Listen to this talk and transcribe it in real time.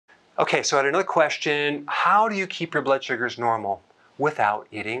Okay, so I had another question. How do you keep your blood sugars normal without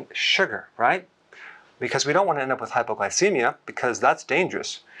eating sugar, right? Because we don't want to end up with hypoglycemia because that's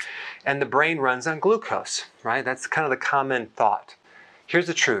dangerous. And the brain runs on glucose, right? That's kind of the common thought. Here's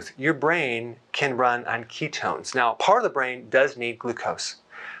the truth. Your brain can run on ketones. Now, part of the brain does need glucose,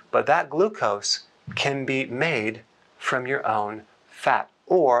 but that glucose can be made from your own fat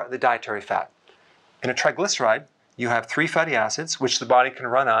or the dietary fat. In a triglyceride, you have 3 fatty acids, which the body can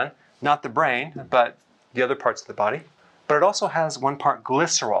run on, not the brain, but the other parts of the body. But it also has 1 part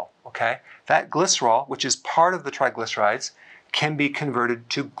glycerol, okay? That glycerol, which is part of the triglycerides, can be converted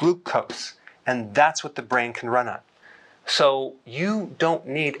to glucose, and that's what the brain can run on. So you don't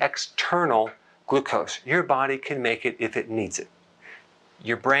need external glucose. Your body can make it if it needs it.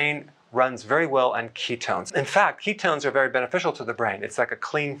 Your brain runs very well on ketones. In fact, ketones are very beneficial to the brain. It's like a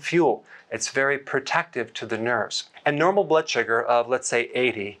clean fuel. It's very protective to the nerves. And normal blood sugar of, let's say,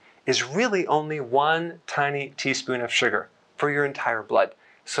 80 is really only 1 tiny teaspoon of sugar for your entire blood.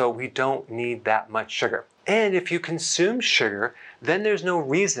 So we don't need that much sugar. And if you consume sugar, then there's no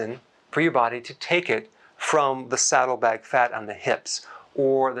reason for your body to take it from the saddlebag fat on the hips,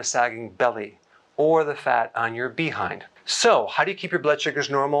 or the sagging belly, or the fat on your behind. So how do you keep your blood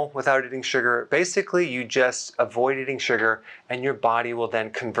sugars normal without eating sugar? Basically, you just avoid eating sugar and your body will then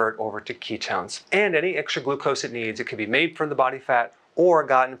convert over to ketones. And any extra glucose it needs, it can be made from the body fat or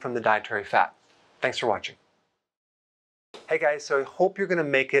gotten from the dietary fat. Thanks for watching. Hey guys, so I hope you're gonna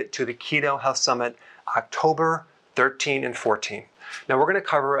make it to the Keto Health Summit October 13 and 14. Now we're gonna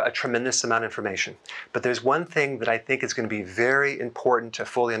cover a tremendous amount of information, but there's one thing that I think is gonna be very important to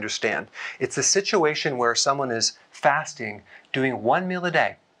fully understand. It's a situation where someone is fasting, doing 1 meal a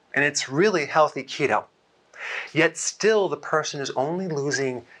day, and it's really healthy keto. Yet still the person is only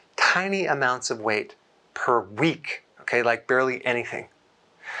losing tiny amounts of weight per week, okay, like barely anything.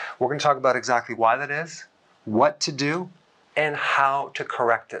 We're gonna talk about exactly why that is, what to do, and how to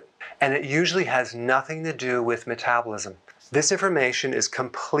correct it. And it usually has nothing to do with metabolism. This information is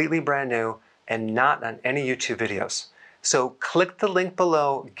completely brand new and not on any YouTube videos. So click the link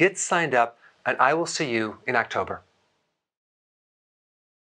below, get signed up, and I will see you in October.